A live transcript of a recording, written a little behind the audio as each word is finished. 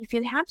if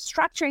you have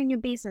structure in your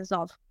business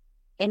of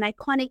an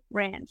iconic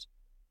brand,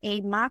 a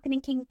marketing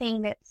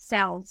campaign that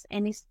sells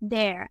and is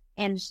there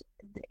and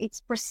it's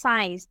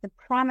precise, the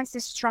promise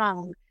is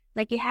strong,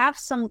 like you have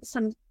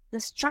the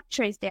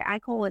structure is there. I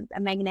call it a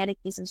magnetic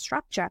business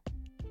structure.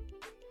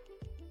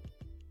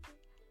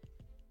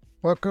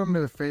 Welcome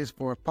to the Phase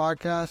 4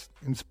 podcast,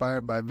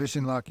 inspired by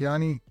Vishen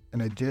Lakhiani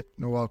and Ajit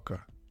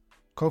Nawalkar,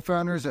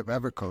 co-founders of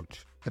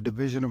EverCoach, a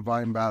division of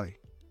Vine Valley.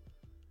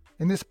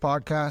 In this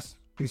podcast,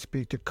 we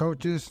speak to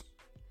coaches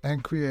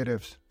and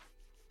creatives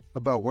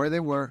about where they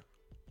were,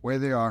 where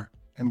they are,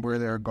 and where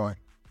they are going.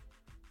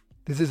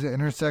 This is the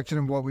intersection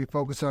of what we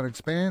focus on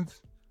expands,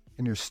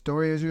 and your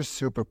story is your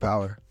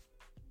superpower.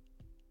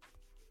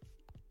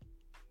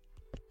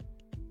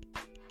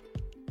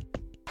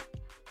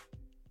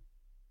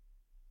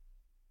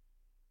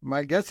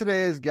 My guest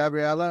today is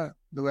Gabriela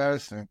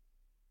Luersen.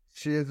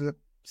 She is a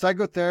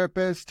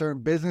psychotherapist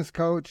turned business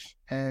coach,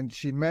 and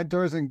she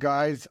mentors and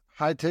guides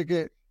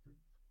high-ticket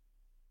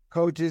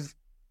coaches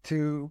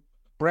to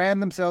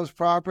brand themselves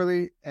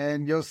properly.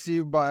 And you'll see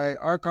by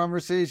our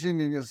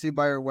conversation and you'll see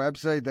by her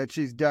website that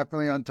she's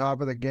definitely on top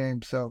of the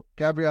game. So,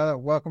 Gabriela,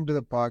 welcome to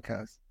the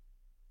podcast.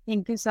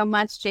 Thank you so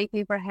much,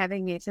 JP, for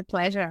having me. It's a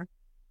pleasure.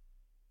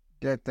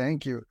 Yeah,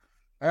 thank you.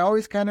 I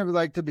always kind of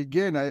like to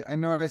begin. I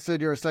know I said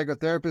you're a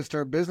psychotherapist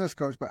or a business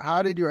coach, but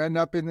how did you end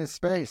up in this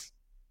space?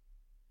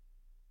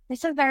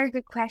 It's a very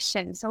good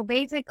question. So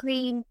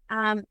basically,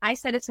 I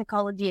studied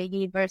psychology at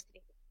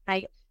university,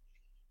 right?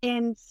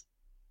 And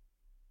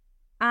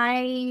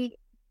I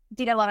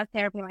did a lot of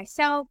therapy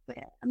myself.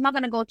 I'm not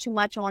going to go too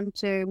much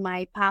onto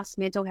my past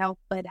mental health,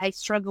 but I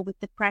struggled with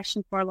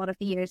depression for a lot of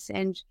years.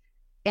 And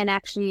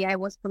actually, I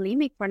was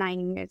bulimic for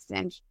 9 years.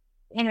 And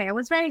anyway, I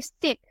was very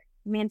sick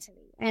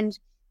mentally. And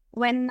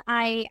when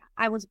I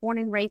was born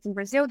and raised in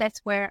Brazil, that's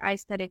where I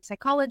studied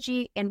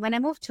psychology. And when I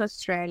moved to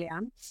Australia,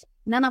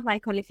 none of my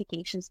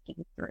qualifications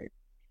came through.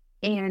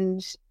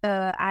 And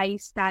I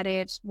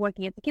started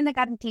working as a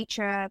kindergarten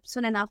teacher.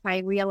 Soon enough, I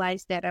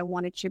realized that I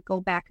wanted to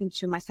go back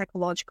into my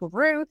psychological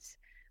roots.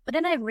 But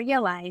then I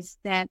realized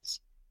that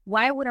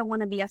why would I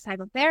want to be a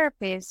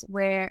psychotherapist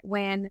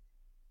when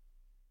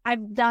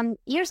I've done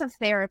years of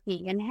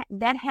therapy and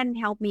that hadn't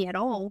helped me at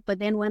all. But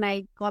then when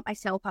I got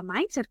myself a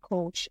mindset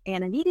coach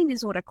and an eating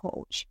disorder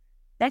coach,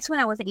 that's when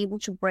I was able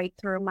to break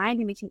through my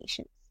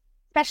limitations,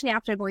 especially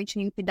after going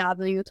to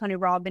UPW, Tony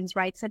Robbins,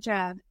 right? Such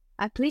a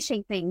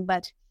cliche thing,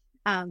 but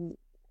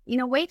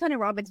way Tony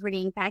Robbins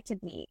really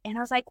impacted me. And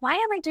I was like, why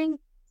am I doing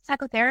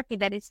psychotherapy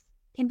that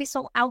can be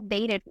so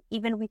outdated,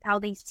 even with how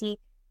they see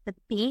the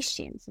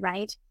patients,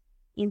 right?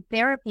 In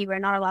therapy, we're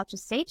not allowed to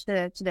say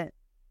to the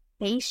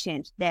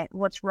patient that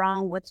what's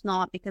wrong, what's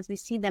not, because we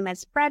see them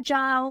as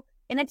fragile,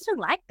 and I didn't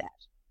like that.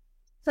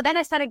 So then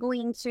I started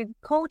going into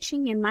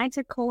coaching and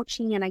mindset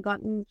coaching, and I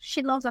got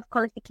shitloads of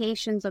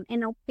qualifications on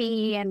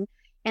NLP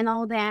and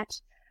all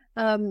that.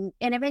 And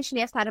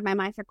eventually I started my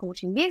mindset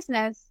coaching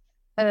business.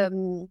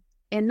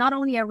 And not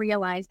only I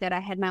realized that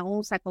I had my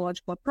own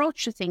psychological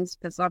approach to things,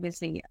 because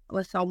obviously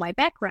with all my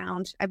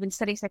background, I've been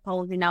studying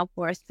psychology now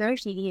for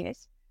 30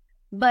 years.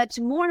 But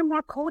more and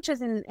more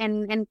coaches and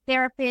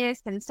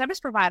therapists and service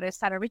providers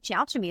started reaching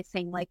out to me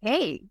saying like,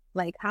 hey,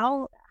 like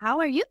how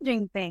are you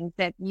doing things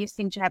that you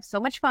seem to have so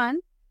much fun?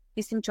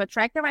 You seem to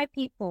attract the right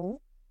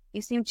people.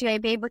 You seem to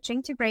be able to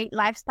integrate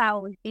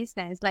lifestyle with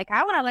business. Like,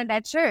 I want to learn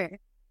that too.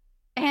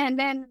 And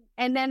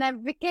then I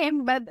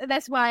became, but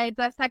that's why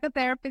the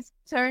psychotherapist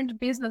turned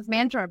business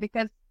mentor,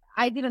 because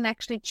I didn't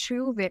actually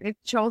choose it. It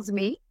chose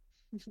me.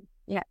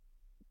 Yeah.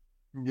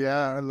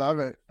 Yeah, I love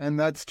it. And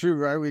that's true,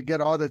 right? We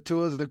get all the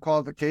tools, the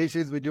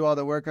qualifications, we do all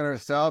the work on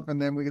ourselves, and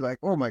then we like,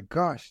 oh my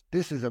gosh,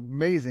 this is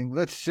amazing.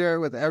 Let's share it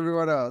with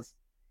everyone else.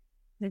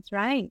 That's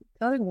right.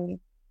 Totally.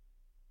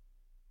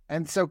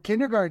 And so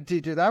kindergarten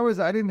teacher,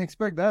 I didn't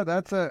expect that.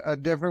 That's a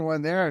different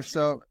one there.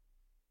 So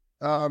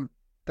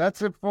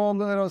that's a full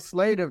little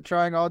slate of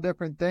trying all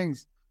different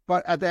things.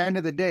 But at the end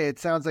of the day, it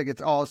sounds like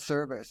it's all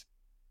service.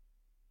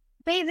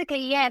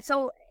 Basically, yeah.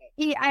 So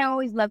I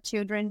always loved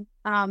children.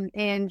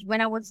 And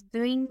when I was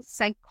doing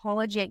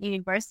psychology at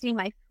university,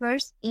 my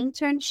first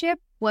internship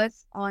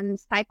was on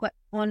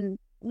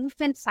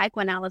infant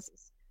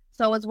psychoanalysis.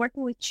 So I was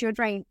working with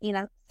children in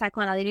a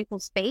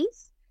psychoanalytical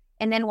space.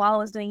 And then while I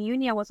was doing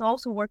uni, I was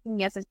also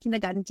working as a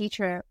kindergarten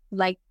teacher,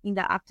 like in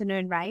the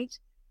afternoon, right?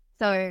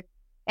 So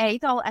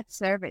it's all at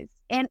service.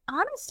 And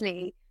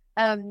honestly,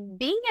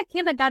 being a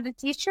kindergarten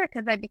teacher,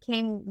 because I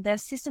became the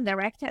assistant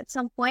director at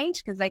some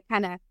point, because I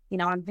kind of,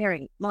 I'm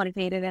very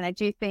motivated and I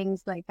do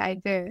things like I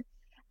do.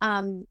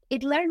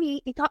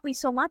 It taught me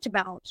so much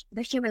about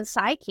the human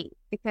psyche,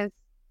 because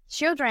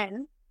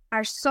children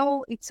it's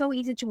so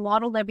easy to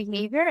model their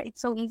behavior.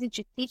 It's so easy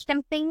to teach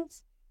them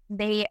things.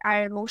 They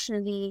are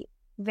emotionally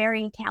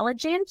very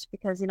intelligent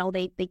because,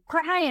 they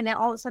cry and then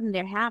all of a sudden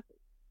they're happy.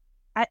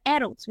 As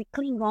adults, we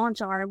cling on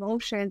to our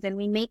emotions and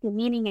we make a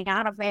meaning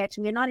out of it.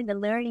 We're not in the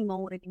learning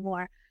mode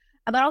anymore.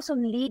 But also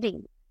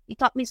leading. It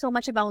taught me so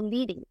much about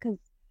leading because,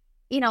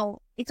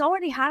 it's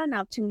already hard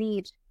enough to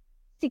lead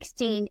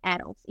 16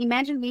 adults.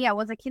 Imagine me, I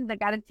was a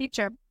kindergarten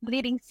teacher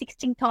leading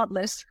 16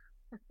 toddlers.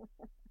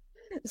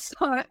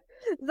 So,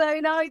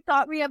 it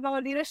taught me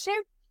about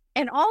leadership.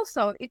 And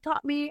also it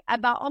taught me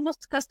about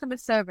almost customer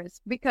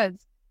service because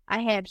I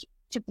had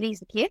to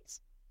please the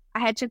kids. I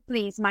had to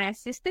please my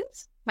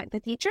assistants, the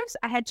teachers.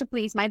 I had to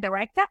please my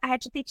director. I had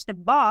to teach the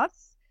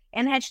boss,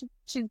 and I had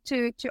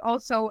to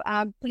also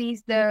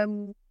please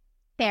the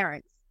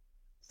parents.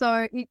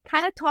 So it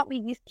kind of taught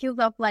me these skills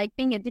of like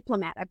being a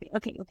diplomat.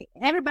 Okay.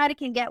 Everybody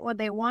can get what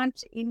they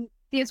want in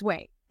this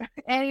way.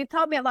 And it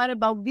taught me a lot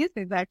about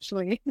business,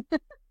 actually.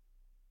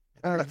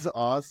 That's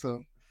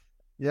awesome.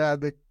 Yeah,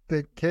 the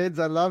kids,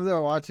 I love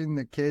that watching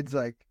the kids,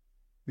 like,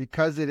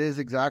 because it is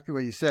exactly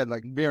what you said,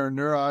 like mirror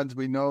neurons,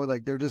 we know,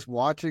 like, they're just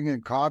watching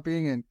and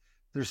copying, and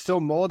they're so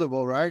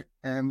moldable, right?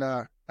 And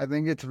I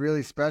think it's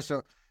really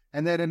special.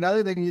 And then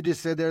another thing you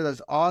just said there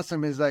that's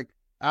awesome is, like,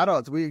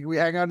 adults, we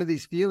hang on to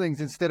these feelings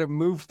instead of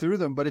move through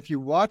them. But if you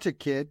watch a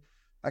kid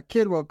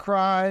will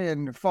cry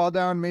and fall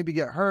down, maybe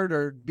get hurt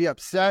or be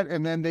upset,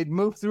 and then they'd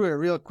move through it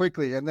real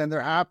quickly, and then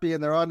they're happy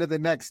and they're on to the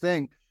next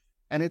thing.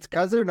 And it's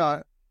because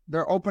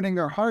they're opening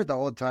their heart the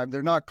whole time.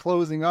 They're not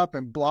closing up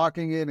and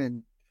blocking it,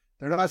 and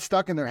they're not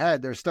stuck in their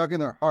head. They're stuck in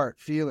their heart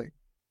feeling.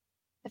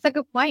 That's a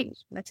good point.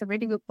 That's a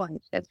really good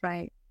point. That's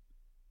right.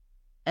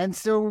 And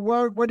so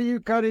what are you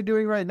kind of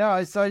doing right now?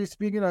 I saw you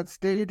speaking on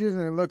stages,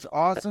 and it looks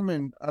awesome,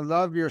 and I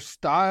love your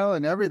style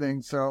and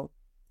everything. So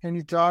can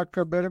you talk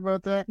a bit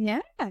about that? Yeah,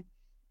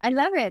 I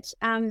love it.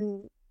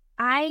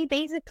 I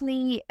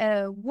basically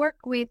work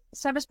with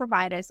service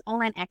providers,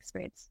 online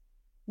experts,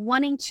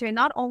 wanting to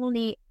not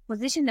only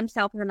position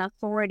themselves as an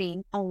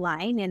authority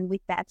online and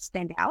with that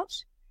stand out,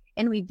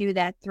 and we do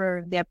that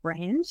through their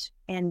brand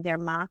and their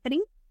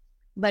marketing,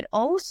 but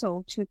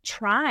also to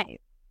thrive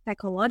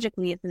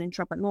psychologically as an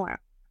entrepreneur.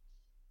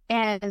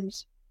 And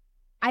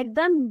I've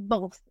done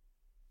both.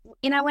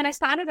 When I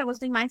started, I was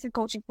doing mindset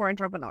coaching for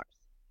entrepreneurs.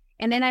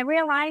 And then I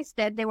realized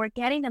that they were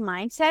getting the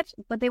mindset,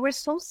 but they were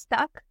so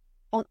stuck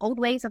on old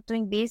ways of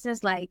doing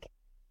business, like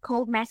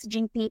cold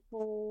messaging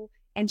people,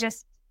 and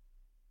just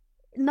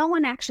no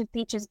one actually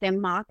teaches them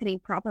marketing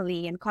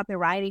properly and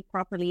copywriting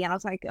properly. And I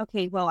was like,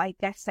 okay, well, I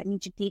guess I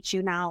need to teach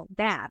you now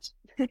that.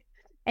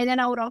 And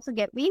then I would also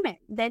get women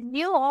that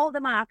knew all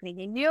the marketing,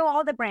 they knew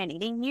all the branding,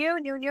 they knew,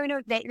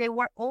 they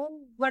were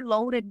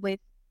overloaded with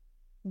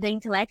the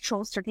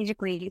intellectual,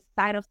 strategically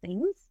side of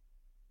things.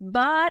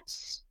 But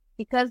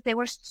because they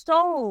were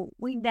so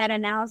with that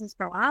analysis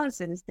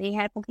paralysis, they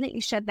had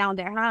completely shut down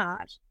their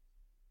heart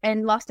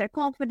and lost their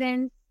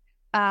confidence.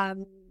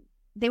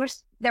 There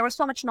was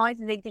so much noise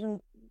that they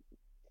didn't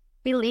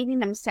believe in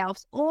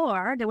themselves,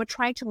 or they were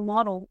trying to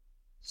model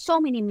so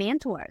many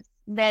mentors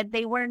that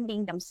they weren't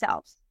being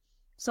themselves.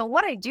 So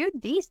what I do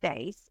these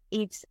days,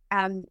 it's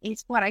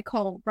what I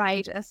call,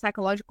 right, a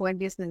psychological and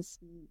business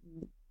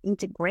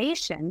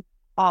integration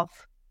of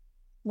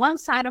one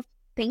side of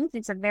things.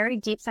 It's a very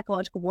deep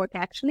psychological work,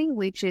 actually,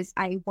 which is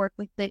I work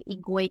with the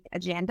egoic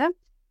agenda.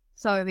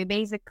 So we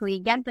basically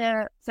get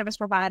the service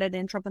provider, the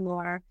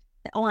entrepreneur,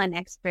 the online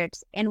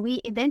experts, and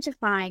we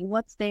identify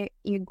what's their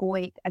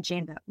egoic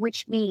agenda,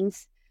 which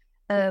means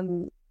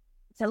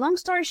it's a long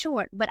story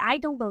short, but I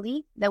don't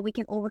believe that we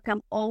can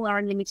overcome all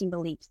our limiting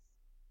beliefs.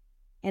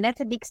 And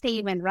that's a big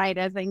statement, right?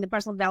 As in the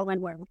personal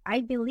development world,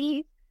 I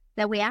believe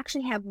that we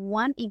actually have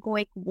one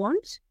egoic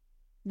want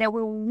that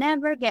we'll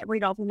never get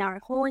rid of in our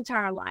whole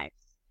entire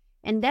lives.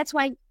 And that's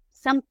why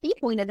some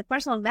people in the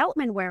personal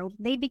development world,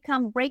 they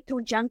become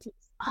breakthrough junkies.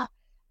 Oh,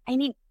 I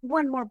need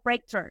one more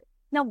breakthrough.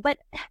 No, but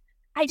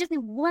I just need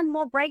one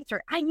more breakthrough.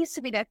 I used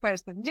to be that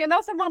person. Do you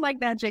know someone like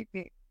that,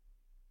 JP?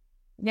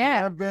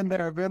 Yeah, I've been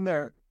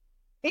there.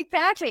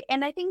 Exactly.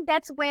 And I think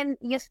that's when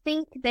you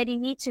think that you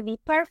need to be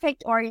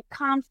perfect or you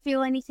can't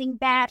feel anything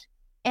bad.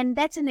 And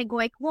that's an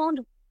egoic wound.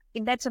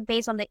 That's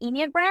based on the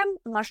Enneagram.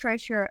 I'm not sure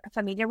if you're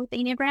familiar with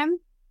the Enneagram.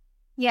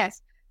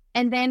 Yes.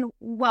 And then,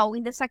 well,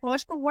 in the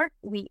psychological work,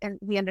 we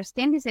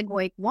understand this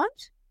egoic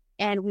want,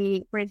 and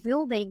we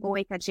reveal the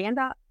egoic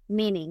agenda,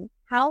 meaning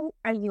how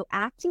are you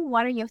acting?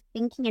 What are your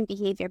thinking and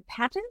behavior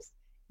patterns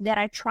that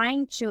are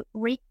trying to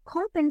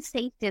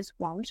recompensate this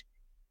want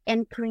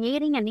and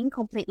creating an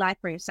incomplete life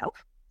for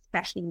yourself,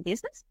 especially in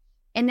business.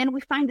 And then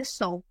we find the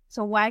soul.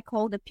 So what I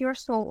call the pure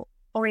soul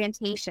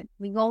orientation.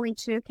 We go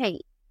into, okay,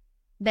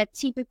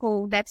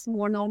 that's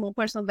more normal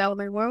personal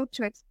development world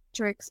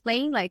to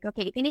explain, like,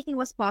 okay, if anything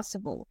was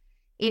possible,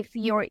 if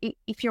your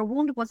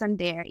wound wasn't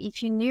there,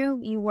 if you knew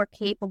you were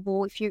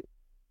capable, if you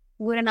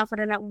good enough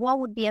or not, what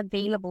would be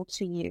available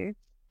to you?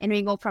 And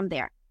we go from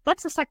there.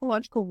 That's the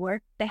psychological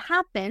work that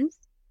happens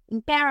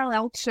in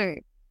parallel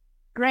to,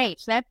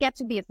 great, let's get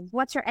to business.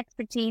 What's your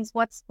expertise?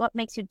 What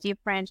makes you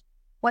different?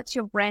 What's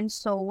your brand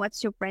soul?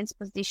 What's your brand's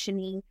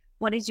positioning?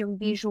 What is your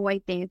visual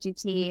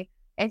identity?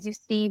 As you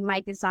see,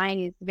 my design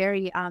is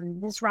very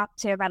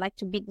disruptive. I like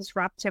to be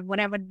disruptive,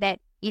 whatever that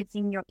is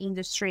in your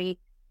industry.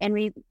 And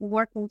we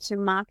work into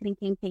marketing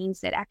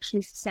campaigns that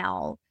actually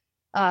sell.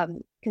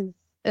 Because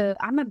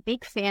I'm a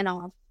big fan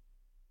of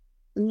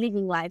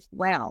living life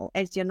well,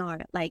 as you know.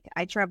 Like,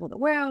 I travel the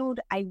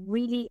world. I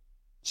really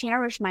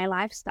cherish my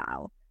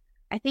lifestyle.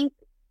 I think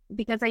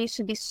because I used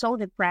to be so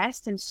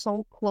depressed and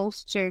so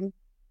close to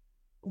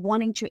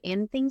wanting to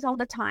end things all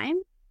the time,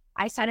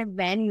 I started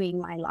valuing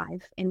my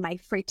life and my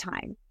free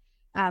time,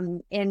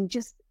 and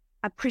just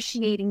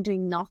appreciating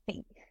doing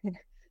nothing.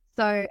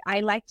 So I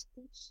like to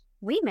teach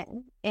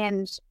women,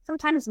 and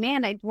sometimes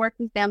men, I work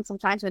with them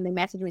sometimes when they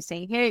message me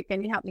saying, hey,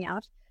 can you help me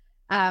out?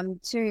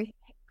 To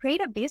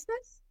create a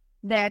business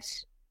that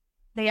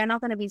they are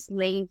not going to be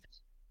slaved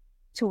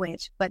to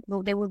it, but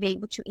they will be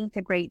able to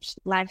integrate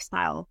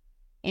lifestyle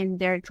in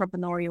their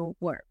entrepreneurial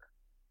work.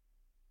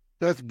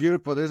 That's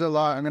beautiful. There's a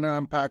lot. I'm going to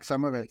unpack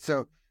some of it.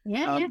 So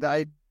Yeah.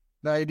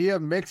 the idea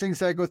of mixing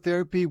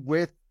psychotherapy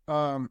with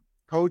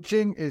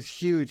coaching is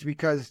huge,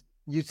 because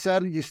you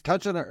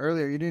touched on it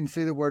earlier. You didn't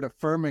say the word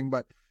affirming,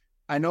 but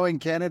I know in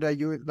Canada,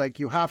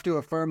 you have to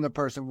affirm the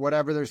person,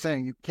 whatever they're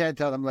saying. You can't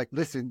tell them, like,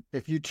 listen,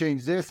 if you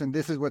change this and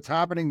this is what's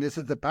happening, this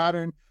is the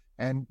pattern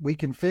and we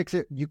can fix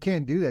it. You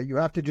can't do that. You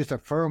have to just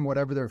affirm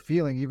whatever they're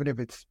feeling, even if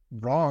it's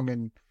wrong.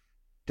 And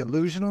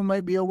delusional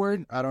might be a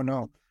word. I don't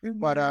know. Mm-hmm.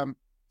 But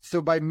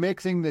so by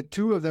mixing the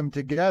two of them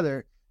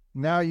together,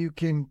 now you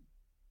can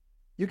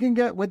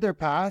get with their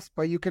past,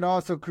 but you can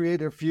also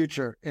create their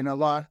future in a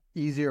lot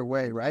easier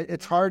way, right?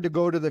 It's hard to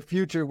go to the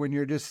future when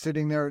you're just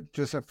sitting there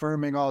just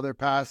affirming all their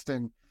past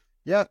and,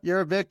 yeah,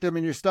 you're a victim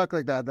and you're stuck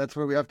like that. That's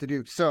what we have to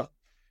do. So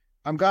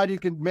I'm glad you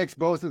can mix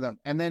both of them.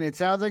 And then it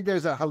sounds like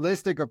there's a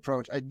holistic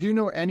approach. I do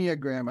know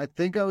Enneagram. I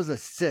think I was a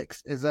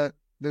 6. Is that,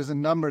 there's the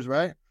numbers,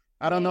 right?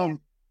 I don't know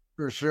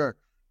for sure.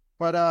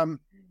 But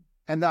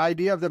and the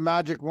idea of the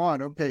magic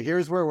wand. Okay,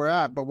 here's where we're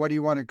at, but what do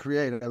you want to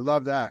create? I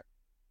love that.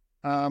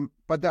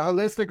 But the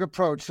holistic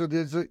approach. So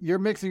you're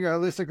mixing a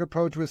holistic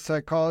approach with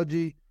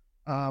psychology,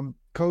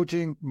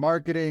 coaching,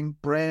 marketing,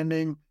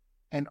 branding,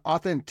 and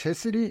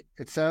authenticity.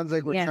 It sounds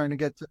like we're trying to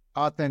get to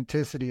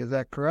authenticity. Is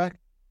that correct?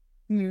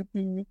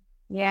 Mm-hmm.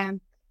 Yeah.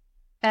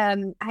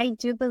 I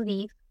do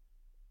believe,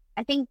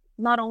 I think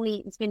not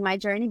only it's been my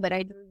journey, but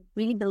I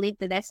really believe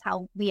that that's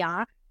how we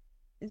are.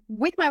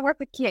 With my work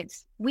with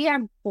kids, we are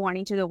born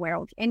into the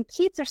world, and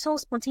kids are so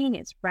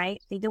spontaneous,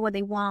 right? They do what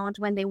they want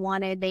when they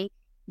want it. They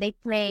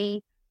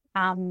play,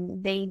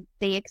 they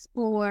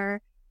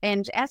explore,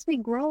 and as we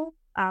grow,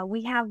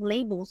 we have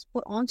labels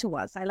put onto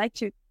us. I like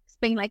to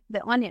explain like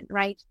the onion,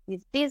 right?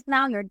 It's this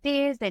now, you're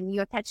this, and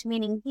you attach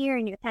meaning here,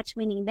 and you attach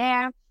meaning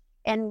there,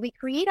 and we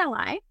create a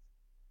life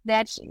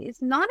that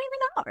is not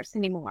even ours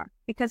anymore,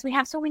 because we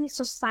have so many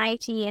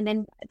society, and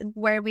then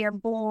where we are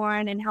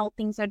born and how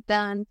things are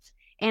done.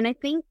 And I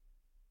think,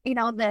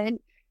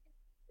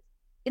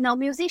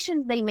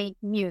 musicians, they make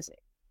music.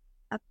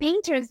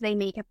 Painters, they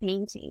make a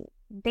painting.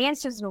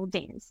 Dancers will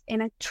dance.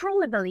 And I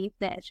truly believe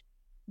that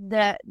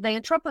the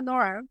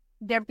entrepreneur,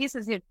 their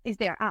business is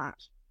their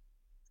art.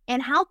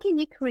 And how can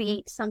you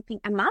create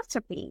something, a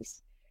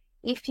masterpiece,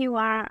 if you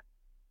are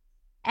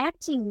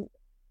acting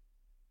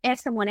as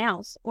someone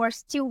else, or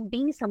still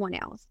being someone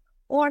else,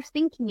 or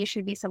thinking you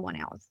should be someone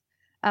else?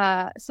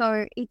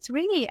 So it's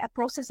really a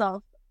process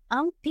of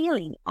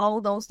unpeeling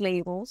all those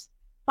labels,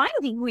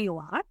 finding who you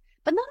are,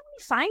 but not only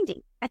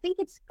finding, I think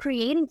it's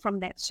creating from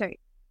that shape.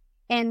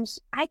 And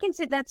I can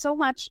see that so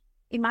much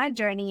in my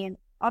journey, and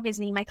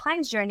obviously in my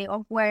client's journey,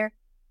 of where,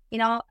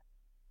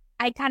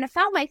 I kind of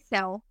found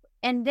myself.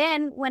 And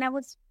then when I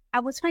was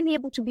finally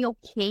able to be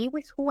okay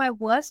with who I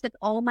was, with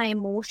all my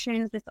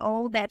emotions, with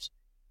all that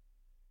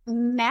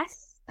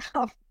mess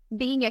of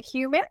being a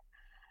human,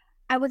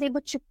 I was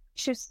able to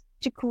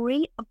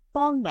create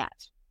upon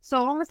that. So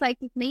almost like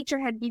if nature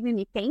had given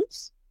me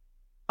paint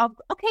of,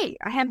 okay,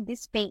 I have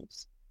this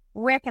paint.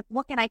 What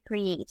can I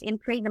create,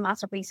 and create the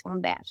masterpiece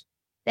from that?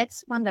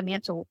 That's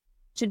fundamental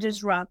to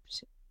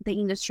disrupt the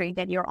industry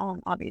that you're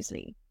on,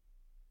 obviously.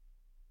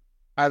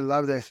 I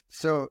love this.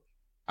 So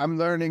I'm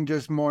learning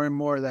just more and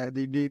more that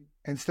you need,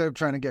 instead of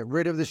trying to get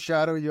rid of the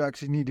shadow, you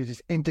actually need to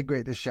just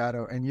integrate the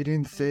shadow. And you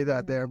didn't say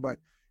that there, but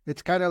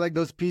it's kind of like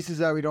those pieces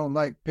that we don't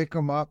like, pick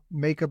them up,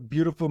 make a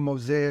beautiful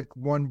mosaic,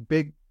 one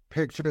big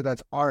picture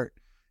that's art.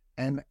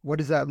 And what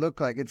does that look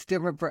like? It's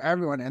different for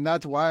everyone. And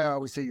that's why I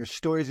always say your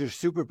story is your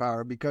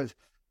superpower, because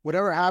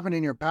whatever happened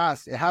in your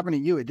past, it happened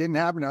to you. It didn't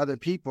happen to other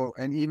people.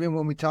 And even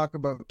when we talk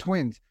about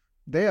twins,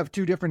 they have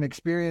 2 different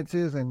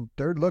experiences, and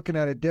they're looking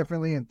at it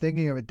differently and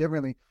thinking of it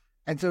differently.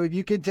 And so if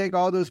you can take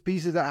all those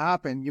pieces that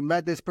happened, you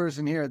met this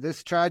person here,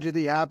 this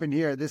tragedy happened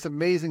here, this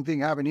amazing thing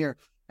happened here,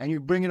 and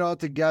you bring it all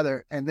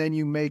together, and then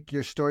you make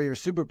your story your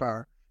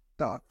superpower.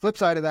 The flip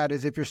side of that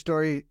is, if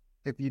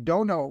you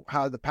don't know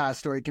how the past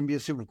story can be a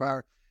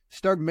superpower,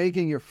 start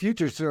making your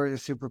future story a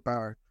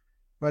superpower.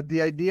 But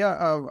the idea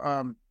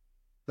of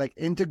like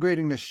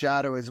integrating the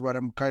shadow is what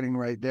I'm cutting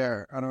right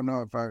there. I don't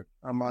know if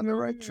I'm on the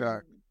right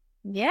track.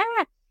 Yeah,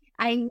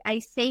 I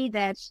say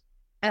that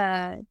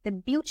the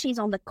beauty is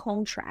on the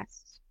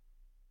contrast.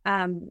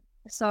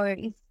 So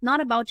it's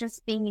not about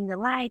just being in the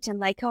light and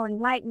like, oh,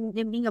 enlightened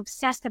and being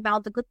obsessed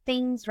about the good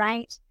things,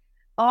 right?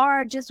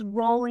 Or just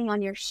rolling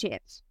on your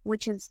shit,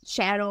 which is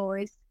shadow.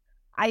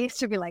 I used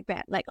to be like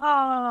that, like,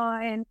 oh,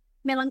 and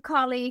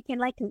melancholic, and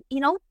like,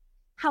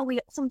 how we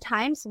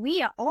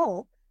are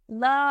all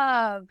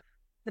love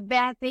the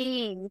bad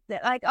things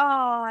that like, oh,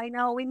 I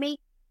know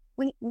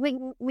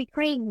we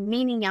create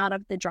meaning out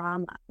of the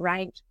drama,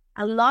 right?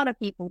 A lot of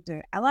people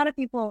do. A lot of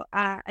people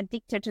are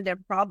addicted to their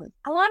problems.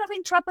 A lot of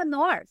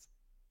entrepreneurs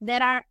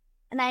that are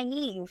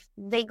naive,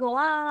 they go, oh,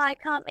 I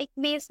can't make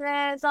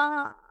business.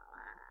 Oh.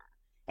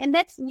 And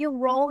that's you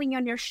rolling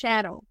on your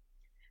shadow.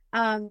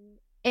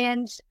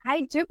 And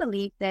I do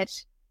believe that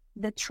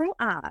the true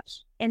art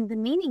and the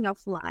meaning of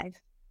life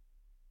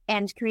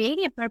and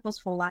creating a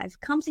purposeful life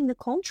comes in the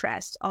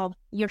contrast of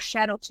your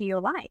shadow to your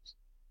light.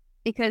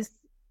 Because,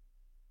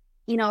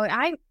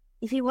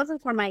 if it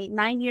wasn't for my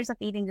 9 years of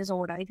eating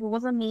disorder, if it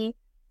wasn't me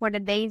for the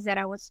days that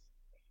I was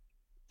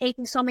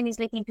taking so many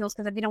sleeping pills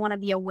because I didn't want to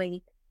be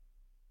awake,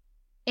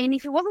 and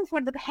if it wasn't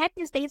for the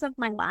happiest days of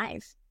my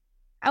life,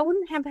 I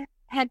wouldn't have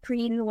had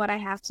created what I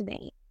have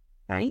today,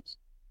 right?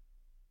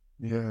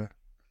 Yeah.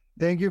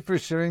 Thank you for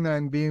sharing that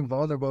and being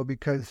vulnerable,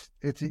 because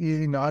it's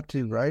easy not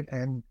to, right?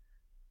 And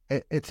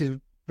it's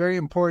very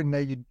important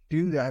that you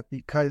do that,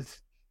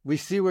 because we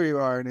see where you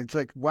are and it's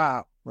like,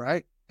 wow,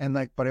 right? And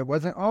like, but it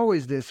wasn't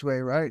always this way,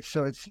 right?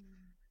 So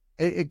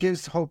it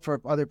gives hope for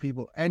other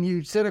people. And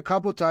you said a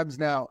couple times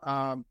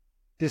now,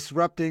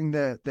 disrupting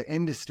the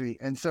industry.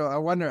 And so I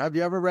wonder, have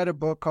you ever read a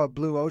book called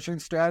Blue Ocean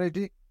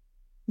Strategy?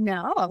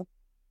 No.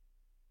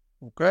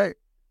 Okay.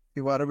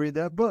 You want to read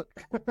that book?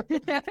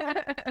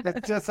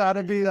 It's just how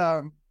to be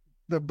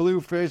the blue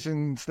fish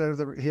instead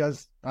of he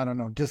has, I don't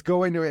know, just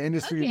go into an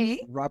industry and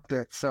disrupt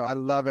it. So I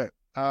love it.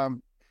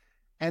 And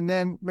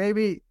then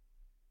maybe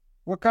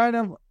what kind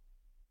of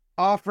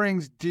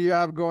offerings do you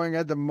have going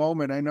at the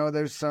moment? I know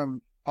there's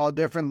some all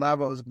different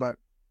levels, but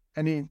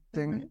anything?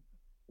 Mm-hmm.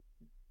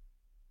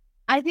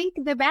 I think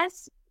the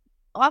best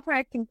offer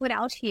I can put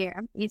out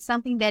here is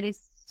something that is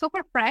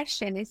super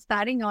fresh and is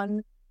starting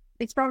on,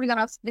 it's probably going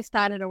to be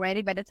started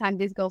already by the time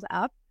this goes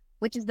up,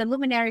 which is the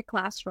Luminary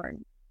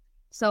Classroom.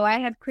 So I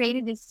have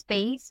created this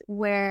space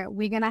where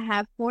we're going to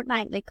have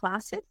fortnightly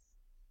classes.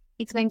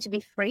 It's going to be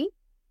free,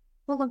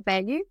 full of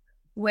value,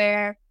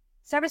 where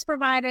service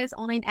providers,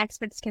 online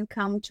experts can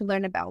come to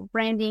learn about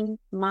branding,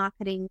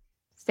 marketing,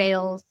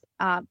 sales,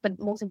 but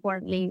most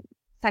importantly,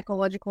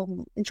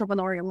 psychological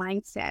entrepreneurial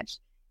mindset.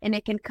 And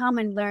they can come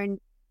and learn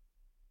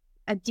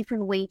a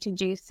different way to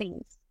do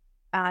things.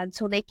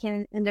 So they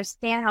can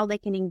understand how they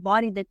can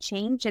embody the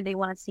change that they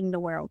want to see in the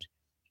world.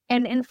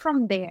 And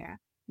from there,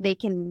 we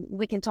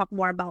can talk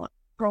more about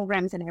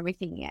programs and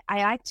everything.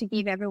 I like to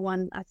give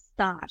everyone a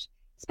start,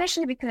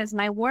 especially because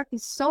my work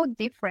is so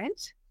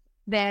different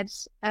that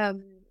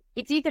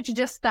it's easier to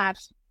just start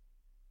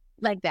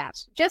like that.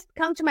 Just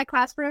come to my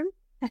classroom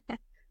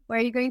where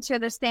you're going to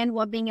understand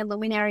what being a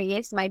luminary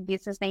is. My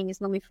business name is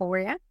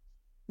Lumiphoria.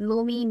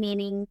 Lumi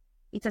meaning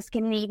it's a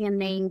Scandinavian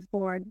name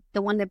for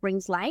the one that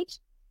brings light.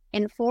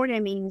 And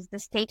Foria means the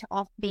state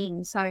of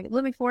being. So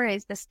Lumiphoria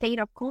is the state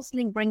of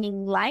constantly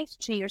bringing light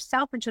to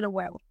yourself and to the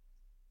world.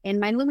 And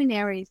my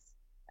luminaries,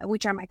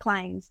 which are my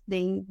clients,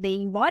 they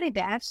embody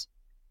that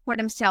for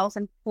themselves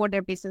and for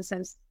their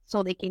businesses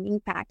so they can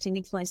impact and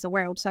influence the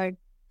world. So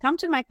come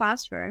to my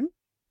classroom.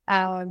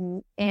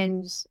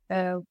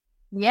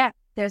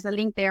 There's a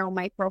link there on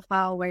my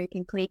profile where you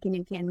can click and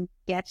you can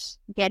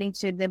get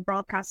into the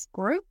broadcast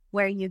group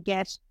where you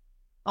get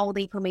all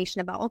the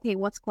information about, okay,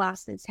 what's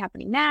class is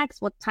happening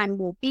next, what time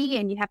will be,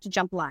 and you have to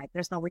jump live.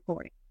 There's no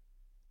recording.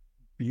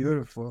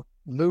 Beautiful.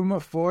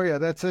 Lumiphoria,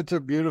 that's such a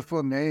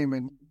beautiful name.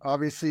 And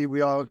obviously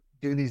we all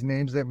do these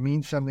names that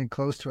mean something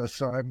close to us.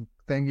 So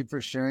thank you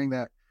for sharing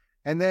that.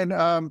 And then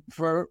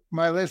for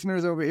my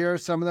listeners over here,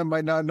 some of them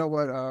might not know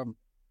what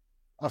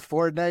a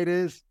fortnight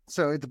is.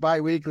 So it's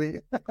bi-weekly.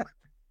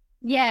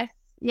 Yes,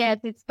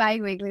 it's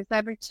bi-weekly. So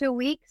every 2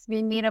 weeks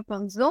we meet up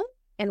on Zoom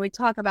and we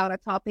talk about a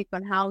topic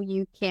on how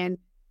you can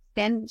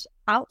stand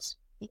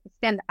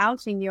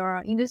out in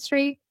your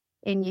industry,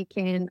 and you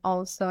can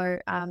also,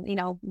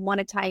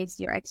 monetize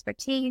your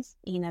expertise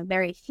in a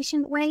very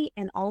efficient way,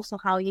 and also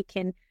how you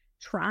can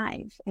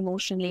thrive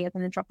emotionally as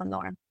an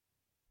entrepreneur.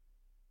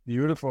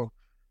 Beautiful.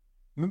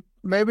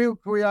 Maybe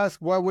we ask,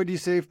 what would you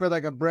say for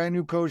like a brand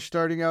new coach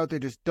starting out? They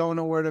just don't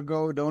know where to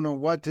go, don't know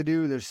what to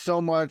do. There's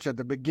so much at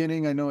the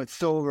beginning. I know it's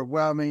so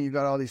overwhelming. You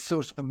got all these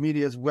social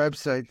medias,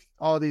 websites,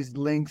 all these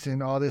links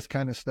and all this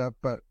kind of stuff.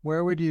 But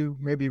where would you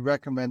maybe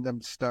recommend them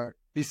to start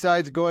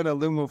besides going to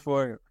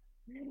Lumiphoria?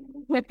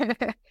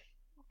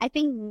 I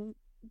think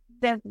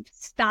the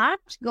start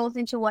goes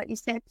into what you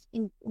said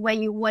you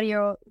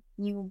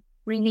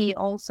really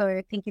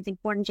also think is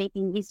important,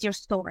 JP, is your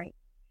story.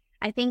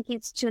 I think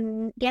it's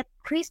to get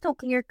crystal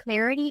clear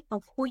clarity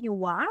of who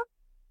you are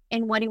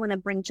and what you want to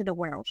bring to the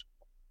world.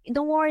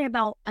 Don't worry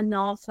about an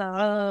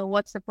author,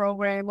 what's the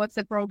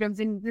programs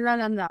in,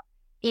 no.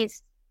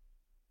 It's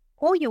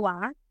who you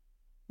are,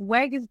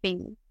 where you've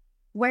been,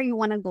 where you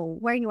want to go,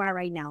 where you are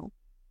right now,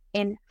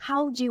 and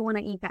how do you want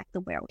to impact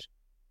the world?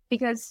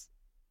 Because,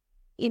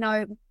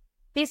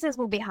 business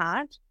will be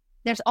hard.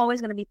 There's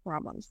always going to be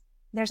problems.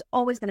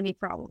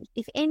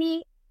 If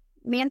any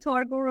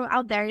mentor guru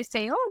out there is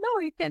saying, oh no,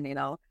 you can,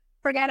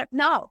 forget it.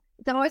 No,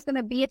 it's always going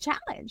to be a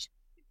challenge.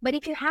 But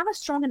if you have a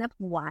strong enough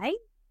why,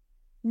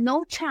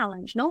 no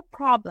challenge, no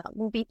problem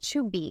will be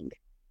too big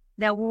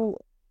that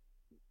will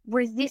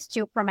resist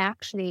you from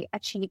actually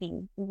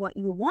achieving what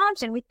you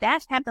want. And with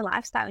that, have the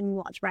lifestyle you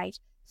want, right?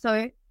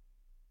 So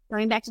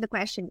going back to the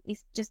question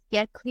is just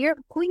get clear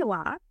who you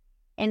are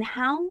and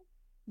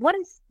what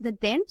is the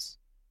dent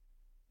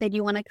that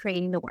you want to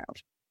create in the world.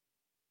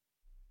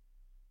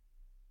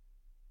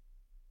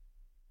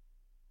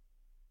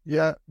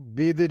 Yeah,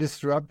 be the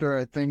disruptor,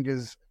 I think,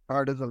 is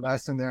part of the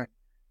lesson there.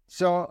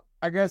 So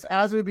I guess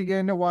as we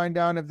begin to wind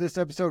down, if this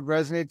episode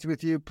resonates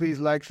with you, please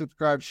like,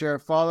 subscribe, share,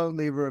 follow,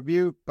 leave a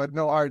review, but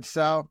no hard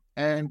sell,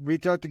 and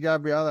reach out to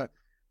Gabriela.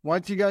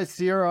 Once you guys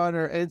see her on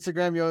her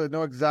Instagram, you'll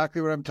know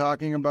exactly what I'm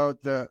talking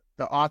about. The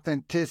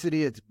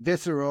authenticity, it's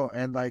visceral,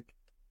 and like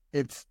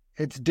it's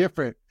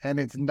different, and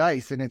it's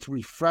nice, and it's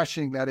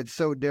refreshing that it's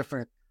so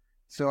different.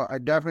 So I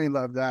definitely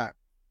love that.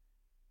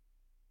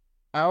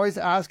 I always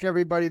ask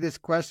everybody this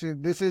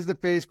question. This is the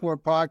Phase 4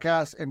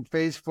 podcast, and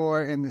Phase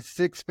 4 in the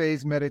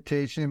 6-phase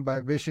meditation by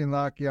Vishen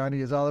Lakhiani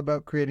is all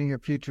about creating your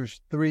future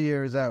 3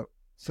 years out.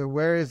 So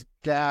where is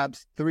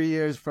Gabs 3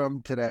 years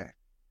from today?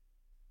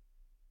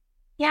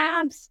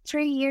 Yeah,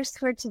 3 years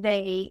for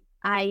today.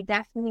 I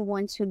definitely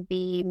want to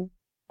be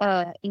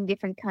in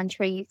different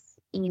countries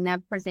in a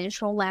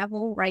presential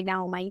level. Right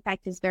now, my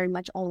impact is very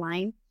much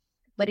online.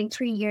 But in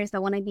 3 years, I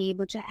want to be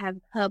able to have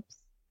hubs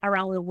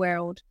around the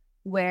world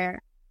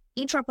where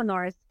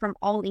entrepreneurs from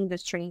all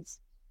industries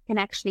can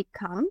actually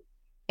come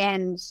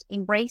and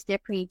embrace their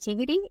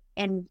creativity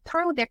and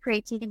through their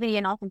creativity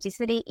and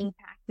authenticity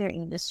impact their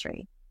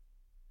industry.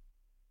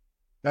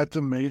 That's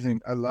amazing.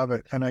 I love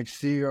it. And I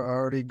see you're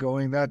already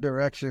going that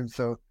direction.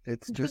 So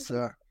it's just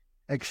an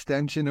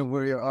extension of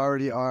where you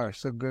already are.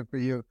 So good for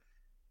you.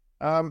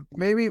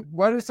 Maybe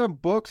what are some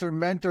books or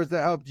mentors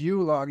that helped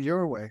you along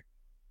your way?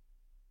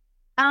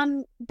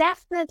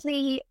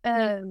 Definitely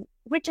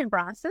Richard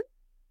Branson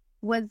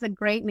was a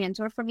great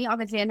mentor for me.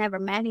 Obviously, I never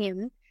met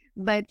him,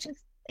 but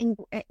just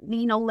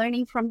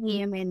learning from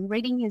him and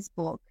reading his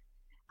book,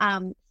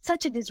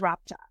 such a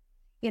disruptor.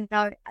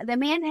 The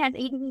man has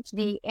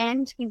ADHD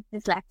and he's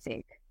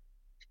dyslexic,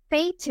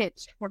 fated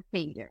for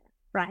failure,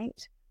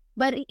 right?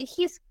 But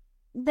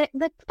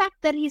the fact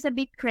that he's a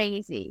bit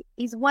crazy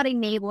is what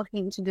enabled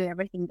him to do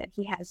everything that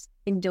he has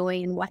been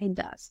doing and what he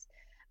does.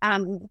 I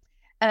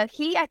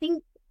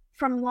think,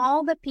 from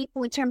all the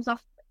people in terms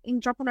of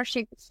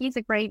entrepreneurship, he's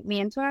a great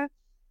mentor.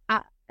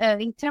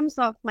 In terms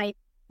of my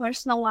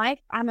personal life,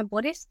 I'm a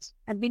Buddhist.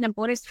 I've been a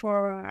Buddhist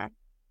for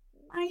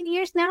 9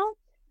 years now.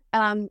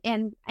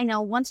 And I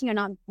know once you're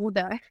not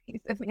Buddha,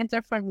 it's a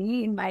mentor for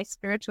me in my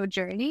spiritual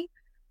journey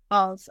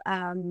of,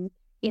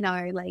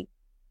 like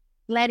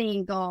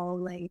letting go,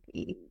 like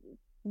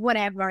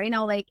whatever,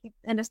 like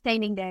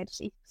understanding that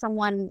if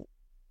someone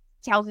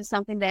tells you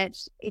something that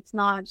it's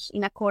not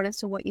in accordance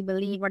to what you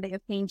believe or they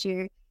offend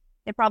you,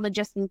 they're probably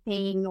just in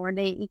pain or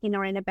they're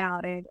ignorant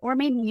about it, or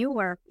maybe you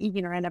were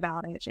ignorant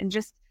about it, and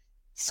just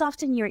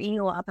soften your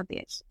ego up a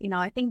bit.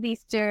 I think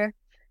these two,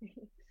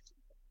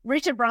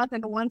 Richard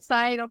Branson on one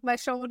side of my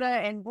shoulder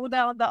and Buddha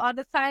on the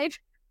other side,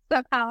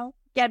 somehow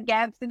get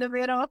gaps in the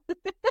middle.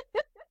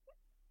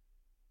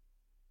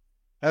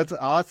 That's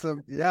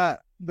awesome. Yeah.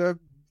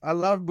 I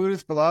love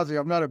Buddhist philosophy.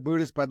 I'm not a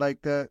Buddhist, but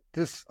like a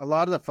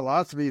lot of the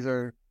philosophies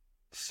are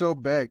so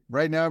big.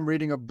 Right now I'm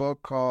reading a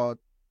book called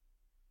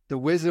The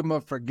Wisdom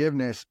of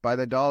Forgiveness by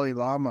the Dalai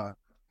Lama.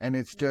 And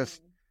it's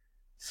just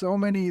so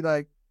many,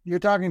 like, you're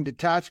talking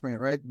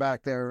detachment right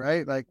back there,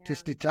 right? Like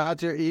just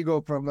detach your ego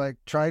from like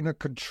trying to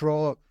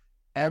control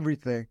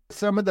everything.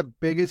 Some of the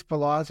biggest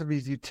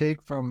philosophies you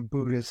take from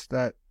Buddhists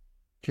that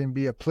can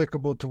be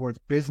applicable towards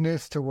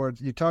business,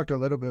 you talked a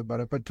little bit about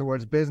it, but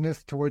towards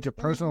business, towards your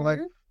personal life,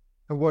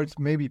 towards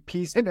maybe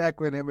peace and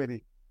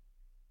equanimity.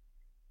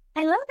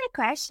 I love that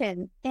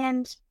question.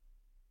 And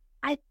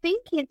I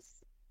think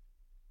it's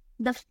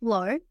the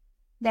flow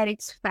that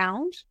it's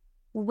found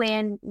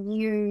when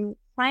you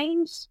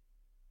find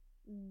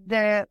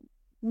the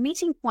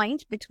meeting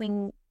point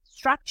between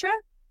structure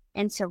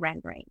and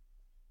surrendering.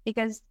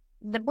 Because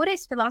the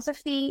Buddhist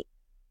philosophy,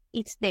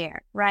 it's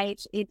there,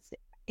 right?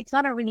 It's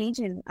not a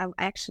religion,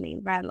 actually,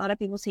 right? A lot of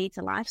people say it's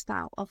a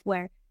lifestyle of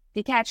where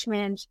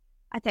detachment,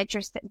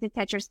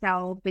 detach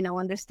yourself,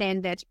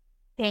 understand that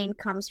pain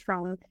comes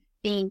from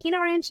being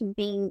ignorant and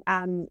being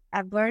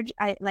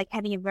like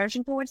having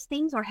aversion towards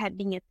things, or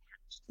being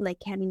attached, like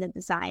having the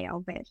desire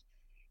of it,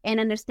 and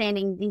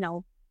understanding,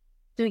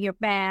 do your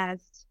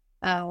best,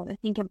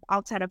 think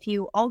outside of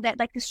you, all that,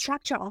 like the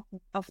structure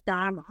of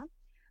Dharma.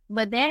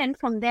 But then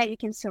from there, you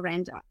can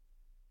surrender.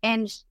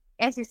 And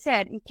as you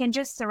said, you can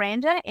just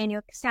surrender and you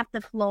accept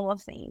the flow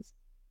of things.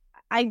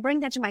 I bring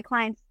that to my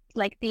clients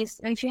like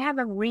this. If you have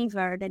a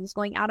river that is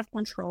going out of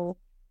control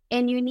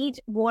and you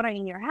need water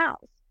in your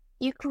house,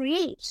 you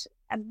create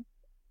a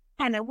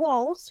kind of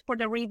walls for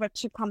the river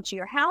to come to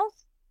your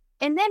house.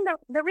 And then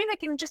the river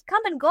can just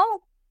come and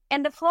go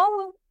and the flow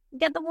will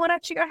get the water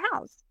to your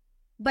house.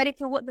 But if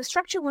the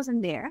structure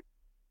wasn't there,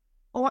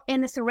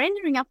 and the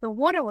surrendering of the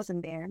water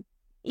wasn't there,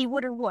 it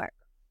wouldn't work.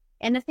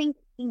 And I think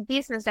in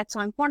business, that's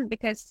so important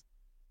because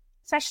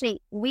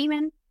especially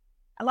women,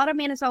 a lot of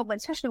men as well, but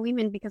especially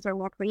women because we're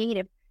more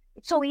creative.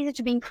 It's so easy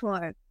to be in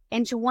flow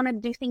and to want to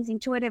do things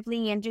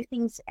intuitively and do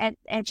things at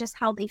just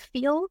how they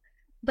feel.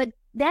 But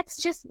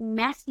that's just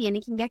messy and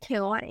it can get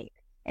chaotic.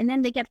 And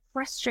then they get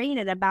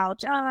frustrated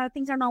about, oh,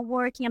 things are not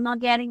working. I'm not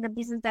getting the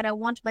business that I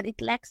want, but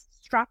it lacks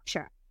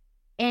structure.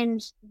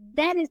 And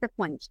that is the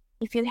point.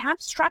 If you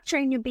have structure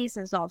in your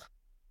business of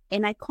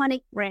an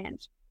iconic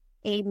brand,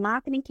 a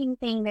marketing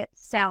campaign that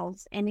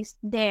sells and is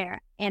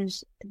there and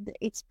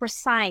it's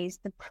precise,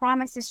 the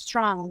promise is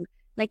strong,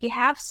 like you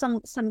have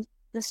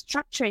the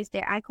structure is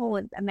there. I call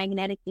it a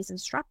magnetic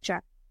business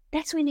structure.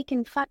 That's when you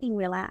can fucking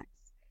relax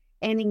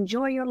and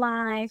enjoy your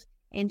life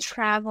and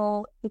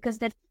travel because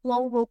that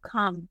flow will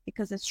come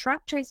because the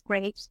structure is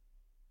great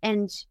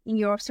and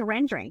you're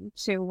surrendering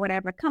to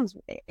whatever comes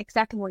with it.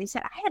 Exactly what you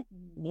said. I had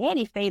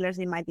many failures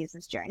in my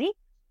business journey.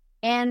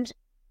 And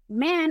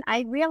man,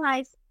 I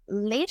realized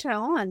later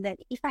on that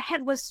if I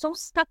was so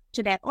stuck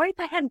to that, or if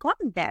I had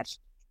gotten that,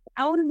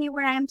 I wouldn't be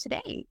where I am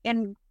today.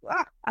 And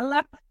I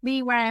love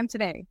being where I am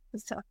today.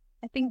 So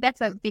I think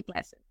that's a big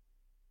lesson.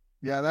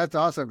 Yeah, that's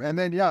awesome. And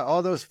then, yeah,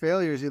 all those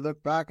failures, you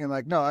look back and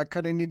like, no, I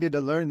could have needed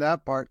to learn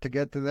that part to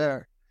get to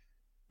there.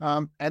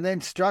 And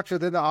then structure,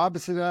 then the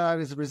opposite of that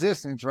is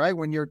resistance, right?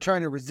 When you're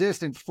trying to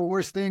resist and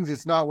force things,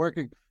 it's not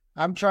working.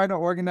 I'm trying to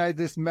organize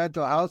this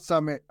mental health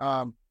summit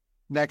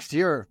next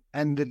year.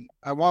 And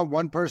I want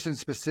one person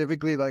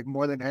specifically, like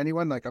more than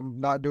anyone, like I'm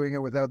not doing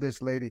it without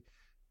this lady.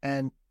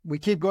 And we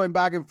keep going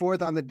back and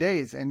forth on the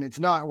days and it's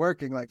not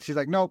working. Like she's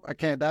like, nope, I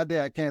can't that day.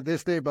 I can't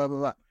this day, blah, blah,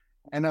 blah.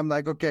 And I'm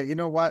like, okay, you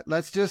know what?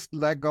 Let's just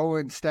let go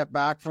and step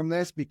back from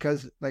this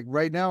because like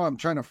right now I'm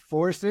trying to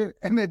force it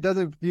and it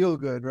doesn't feel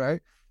good,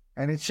 right?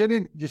 And you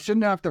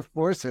shouldn't have to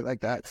force it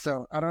like that.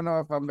 So I don't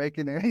know if I'm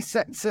making any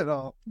sense at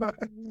all.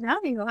 No,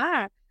 you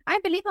are. I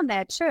believe on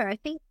that. Sure. I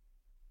think,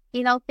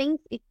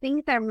 if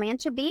things are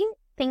meant to be,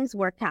 things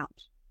work out.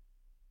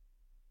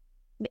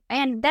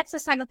 And that's the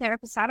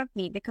psychotherapy side of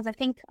me because I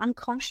think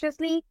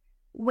unconsciously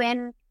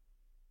when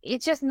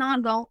it's just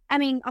not go. I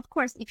mean, of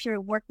course, if you're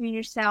working on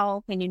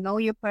yourself and you know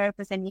your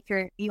purpose, and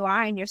if you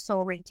are in your soul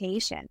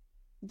orientation,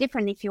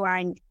 different if you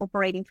are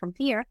operating from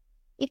fear.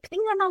 If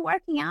things are not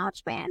working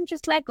out, man,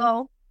 just let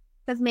go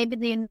because maybe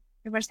the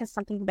universe has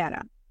something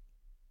better,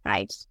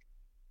 right?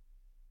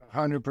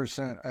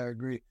 100%, I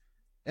agree.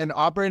 And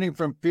operating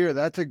from fear,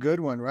 that's a good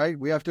one, right?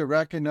 We have to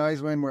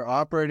recognize when we're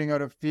operating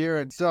out of fear.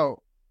 And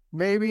so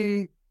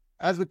maybe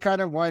as we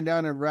kind of wind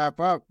down and wrap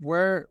up,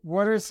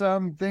 what are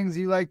some things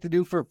you like to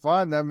do for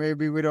fun that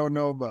maybe we don't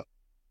know about?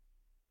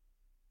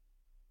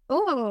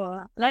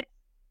 Oh, let's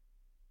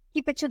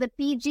keep it to the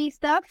PG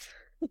stuff.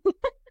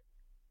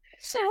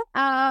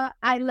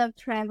 I love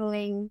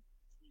traveling.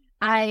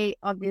 I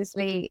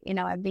obviously,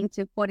 I've been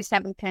to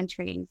 47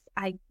 countries.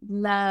 I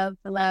love,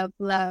 love,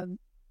 love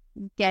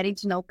getting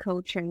to know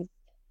cultures.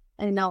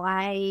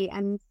 I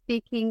am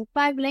speaking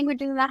 5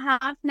 languages and a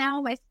half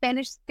now. My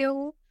Spanish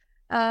still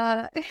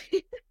still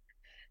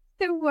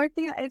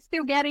working. It's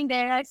still getting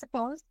there, I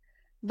suppose.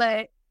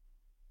 But,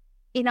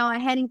 I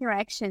had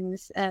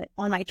interactions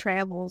on my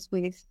travels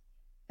with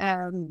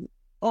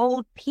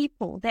old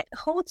people that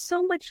hold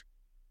so much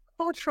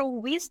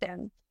cultural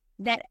wisdom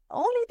that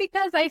only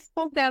because I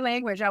spoke their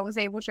language, I was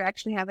able to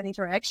actually have an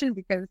interaction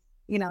because,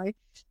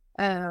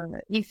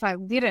 if I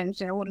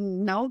didn't, I wouldn't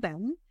know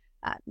them.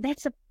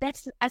 That's a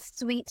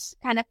sweet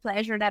kind of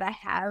pleasure that I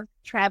have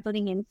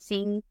traveling and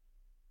seeing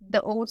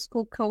the old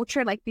school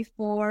culture, like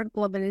before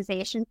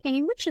globalization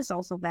came, which is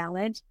also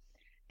valid.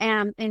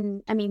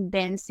 And I mean,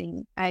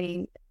 dancing,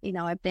 I've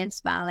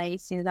danced ballet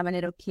since I'm a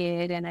little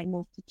kid and I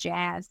moved to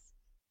jazz.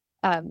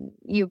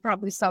 You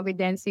probably saw me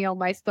dancing on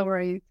my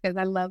stories because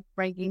I love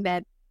bringing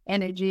that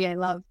energy.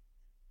 I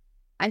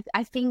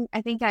think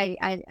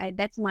I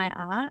that's my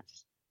art.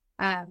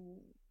 I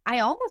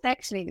almost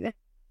actually,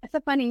 that's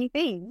a funny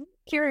thing.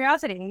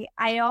 Curiosity.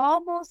 I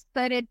almost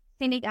studied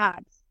scenic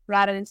arts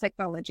rather than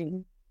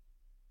psychology.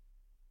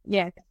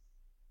 Yes.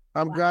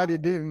 I'm glad you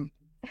didn't.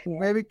 Yeah.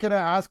 Maybe can I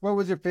ask, what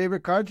was your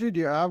favorite country?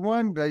 Do you have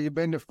one? You've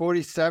been to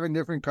 47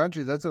 different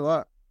countries. That's a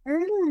lot.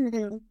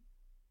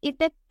 It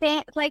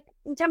depends. Like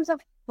in terms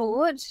of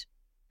food,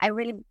 I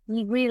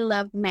really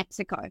love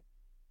Mexico,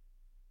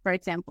 for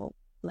example.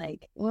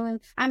 Like, well,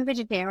 I'm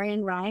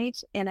vegetarian, right?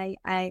 And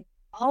I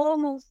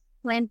almost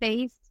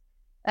plant-based.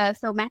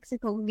 So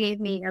Mexico gave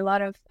me a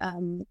lot of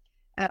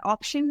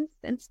options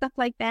and stuff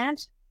like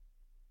that.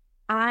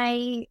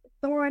 I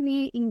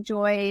thoroughly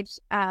enjoyed,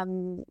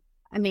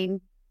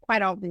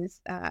 quite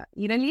obvious,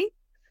 Italy.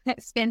 I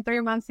spent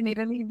 3 months in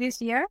Italy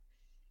this year.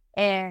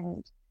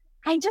 And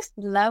I just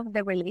love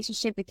the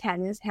relationship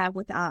Italians have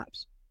with art,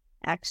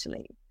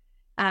 actually.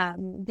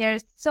 They're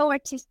so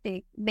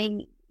artistic.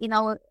 They,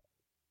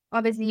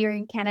 obviously you're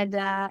in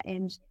Canada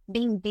and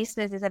being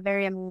business is a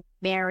very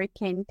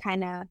American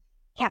kind of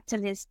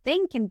capitalist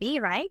thing can be,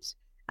 right?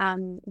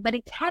 But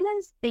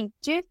Italians, they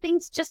do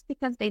things just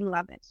because they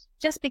love it,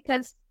 just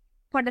because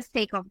for the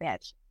sake of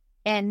it.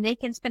 And they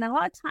can spend a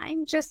lot of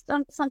time just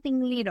on something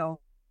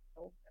little.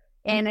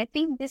 And I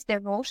think this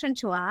devotion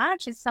to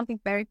art is something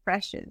very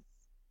precious.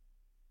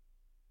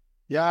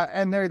 Yeah,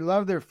 and they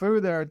love their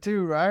food there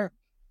too, right?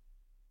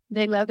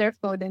 They love their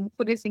food, and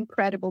food is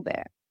incredible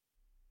there.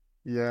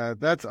 Yeah,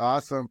 that's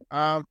awesome.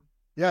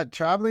 Yeah,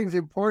 traveling is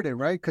important,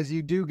 right? Because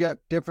you do get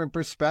different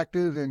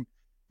perspectives, and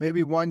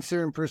maybe one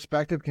certain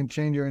perspective can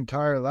change your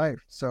entire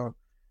life. So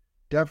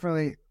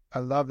definitely, I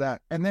love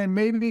that. And then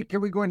maybe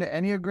can we go into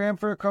Enneagram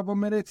for a couple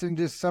minutes, and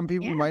just some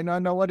people Yeah. might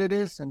not know what it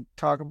is, and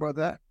talk about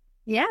that?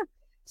 Yeah.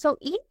 So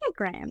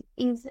Enneagram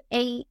is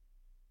a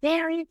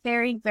very,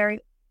 very, very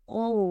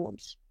old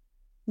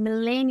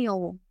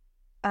millennial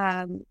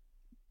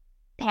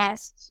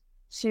test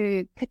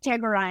to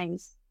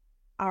categorize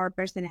our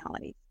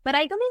personalities. But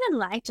I don't even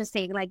like to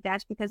say it like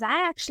that because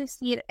I actually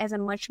see it as a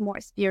much more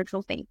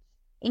spiritual thing.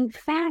 In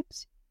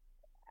fact,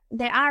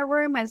 there are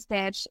rumors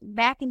that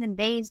back in the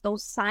days,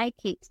 those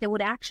psychics, they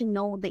would actually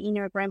know the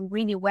Enneagram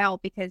really well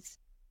because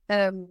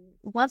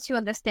once you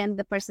understand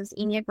the person's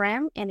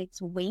Enneagram and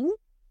its wing,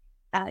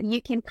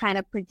 you can kind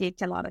of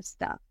predict a lot of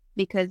stuff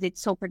because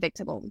it's so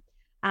predictable.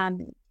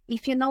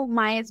 If you know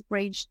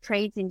Myers-Briggs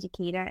Traits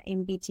Indicator,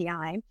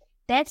 MBTI,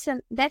 that's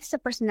a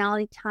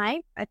personality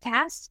type, a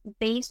test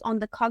based on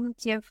the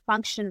cognitive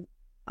function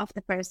of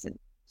the person.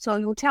 So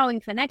you'll tell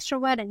if an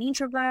extrovert, an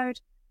introvert,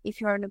 if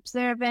you're an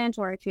observant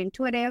or if you're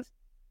intuitive.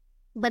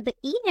 But the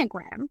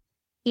Enneagram,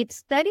 it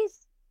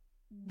studies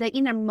the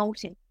inner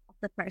motive of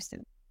the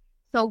person.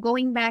 So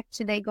going back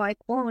to the egoic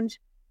wound,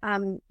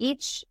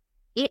 it's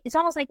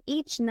almost like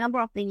each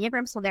number of the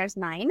Enneagram. So there's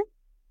 9,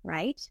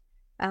 right?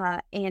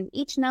 And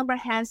each number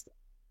has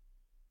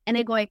an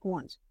egoic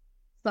wound.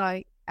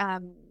 So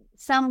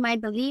some might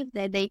believe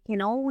that they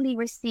can only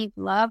receive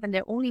love and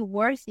they're only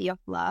worthy of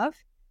love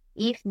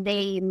if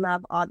they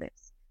love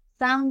others.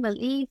 Some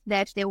believe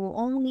that they will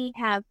only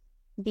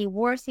be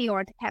worthy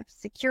or have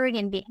security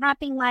and be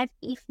happy in life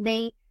if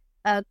they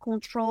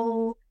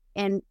control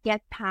and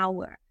get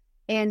power.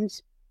 And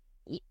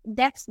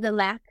that's the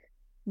lack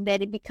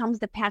that it becomes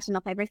the pattern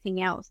of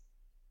everything else.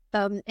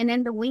 And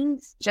then the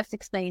wings, just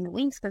explain the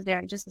wings because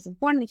they're just as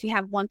important. If you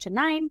have 1 to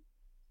 9,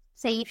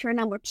 say if you're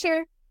number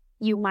 2,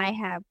 you might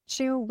have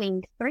 2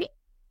 wing 3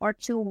 or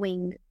 2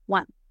 wing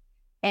 1.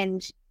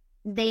 And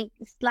they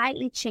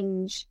slightly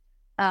change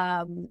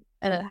how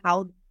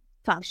it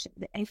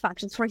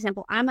functions. For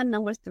example, I'm a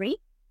number 3.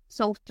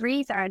 So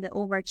 3s are the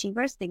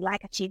overachievers. They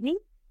like achieving,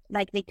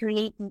 like they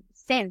create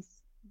sense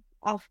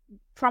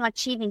from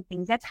achieving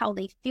things. That's how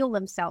they feel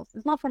themselves.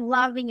 It's not from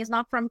loving. It's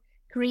not from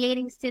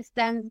creating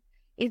systems.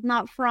 It's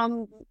not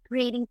from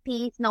creating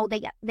peace. No,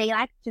 they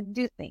like to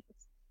do things.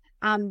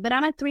 But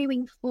I'm a 3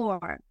 wing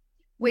 4,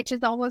 which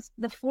is almost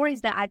the 4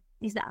 is the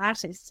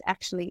artist.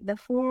 Actually, the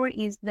 4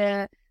 is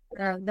the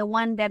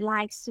one that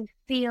likes to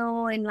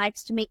feel and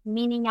likes to make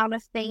meaning out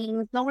of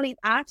things. Normally,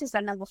 artists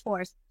are number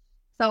 4s.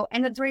 So,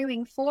 and the 3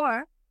 wing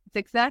 4, it's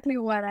exactly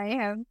what I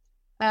am.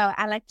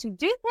 I like to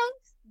do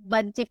things,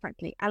 but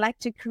differently. I like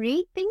to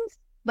create things,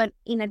 but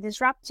in a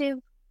disruptive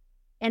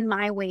and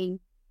my way.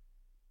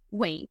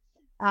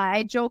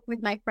 I joke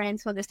with my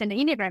friends who understand the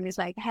Enneagram. It's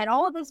like, I had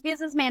all those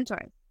business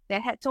mentors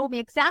that had told me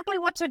exactly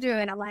what to do.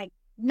 And I'm like,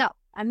 no,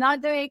 I'm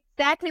not doing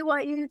exactly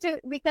what you do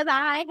because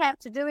I have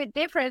to do it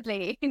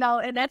differently,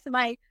 and that's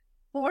my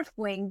 4th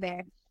wing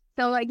there.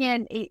 So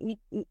again,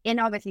 and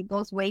obviously it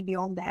goes way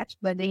beyond that,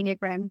 but the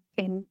Enneagram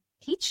can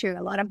teach you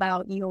a lot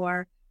about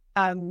your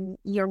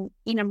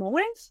inner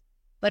motives,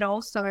 but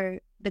also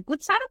the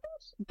good side of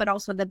it, but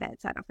also the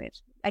bad side of it.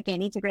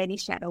 Again, integrating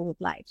shadow with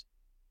light.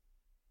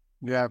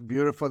 Yeah,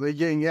 beautiful. The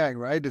yin yang,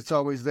 right? It's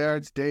always there.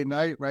 It's day,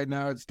 night. Right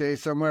now it's day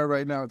somewhere.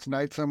 Right now it's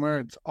night somewhere.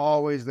 It's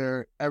always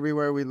there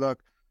everywhere we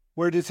look.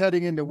 We're just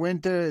heading into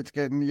winter. It's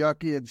getting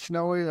yucky and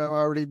snowy. I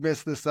already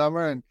missed the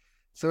summer. And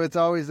so it's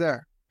always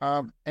there.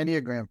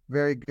 Enneagram,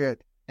 very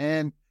good.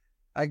 And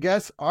I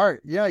guess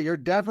art. Yeah, you're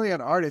definitely an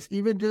artist.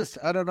 Even just,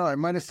 I don't know, I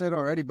might have said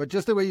already, but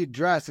just the way you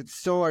dress, it's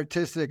so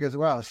artistic as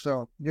well.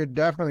 So you're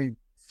definitely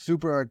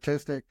super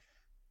artistic.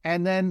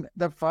 And then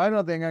the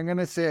final thing I'm going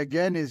to say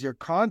again is your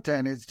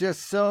content is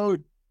just so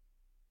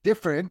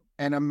different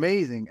and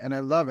amazing. And I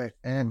love it.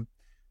 And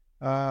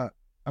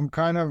I'm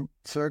kind of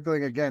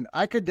circling again.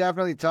 I could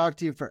definitely talk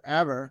to you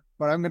forever,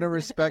 but I'm going to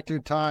respect your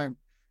time.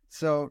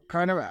 So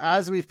kind of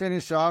as we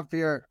finish off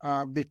here,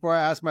 before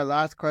I ask my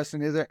last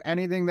question, is there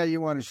anything that you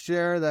want to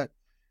share, that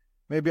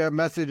maybe a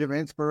message of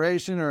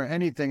inspiration or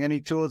anything, any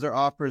tools or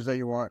offers that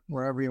you want,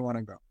 wherever you want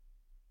to go?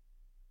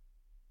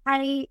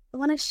 I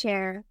want to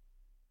share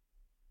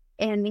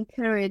and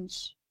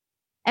encourage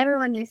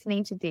everyone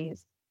listening to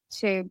this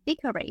to be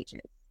courageous.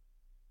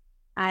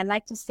 I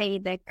like to say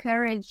that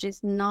courage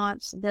is not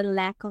the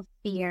lack of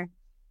fear,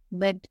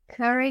 but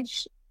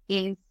courage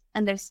is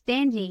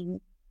understanding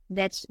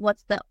that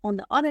what's on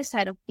the other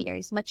side of fear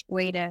is much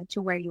greater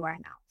to where you are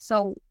now.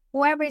 So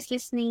whoever is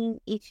listening,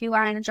 if you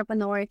are an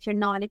entrepreneur, if you're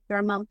not, if you're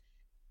a mom,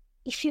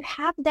 if you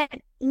have that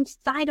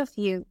inside of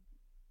you,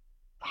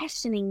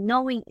 questioning,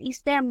 knowing,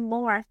 is there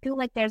more? I feel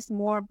like there's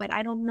more, but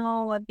I don't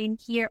know. I've been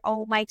here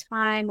all my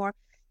time, or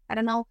I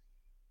don't know.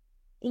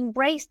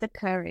 Embrace the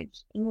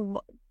courage.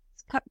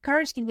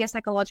 courage can be a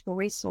psychological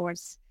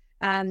resource.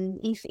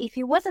 If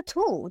it was a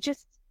tool,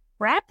 just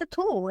grab the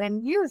tool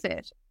and use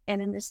it,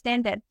 and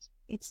understand that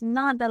it's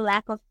not the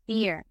lack of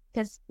fear,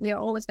 because we are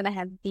always going to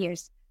have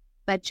fears,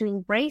 but to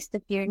embrace the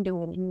fear and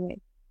do it anyway.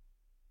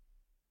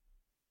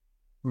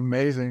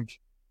 Amazing.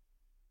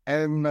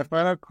 And my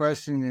final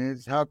question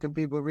is, how can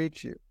people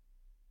reach you?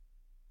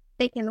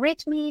 They can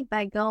reach me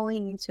by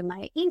going into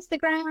my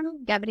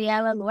Instagram,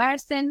 Gabriela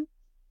Luersen.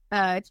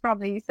 It's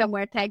probably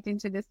somewhere tagged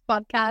into this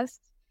podcast.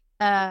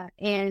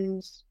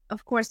 And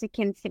of course, you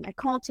can see my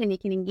content, you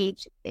can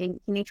engage, you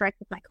can interact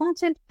with my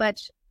content,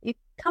 but you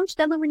come to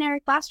the Luminary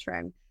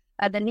Classroom.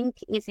 The link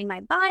is in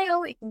my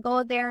bio. You can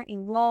go there,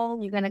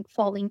 enroll. You're going to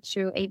fall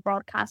into a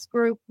broadcast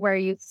group where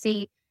you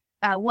see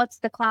what's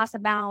the class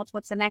about,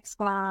 what's the next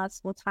class,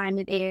 what time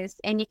it is.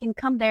 And you can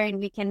come there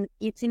and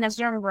it's in a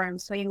Zoom room.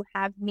 So you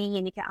have me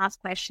and you can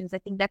ask questions. I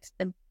think that's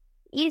the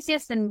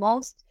easiest and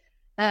most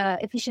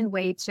efficient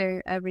way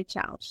to reach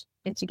out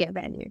and to get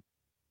value.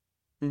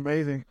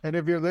 Amazing. And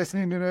if you're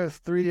listening to this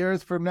 3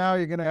 years from now,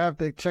 you're going to have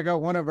to check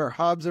out one of our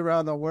hubs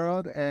around the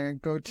world and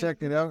go check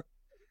it out.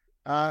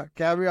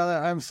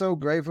 Gabriela, I'm so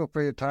grateful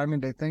for your time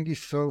today. Thank you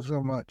so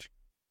much.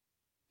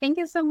 Thank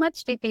you so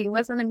much, JP. It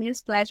was an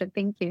immense pleasure.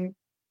 Thank you.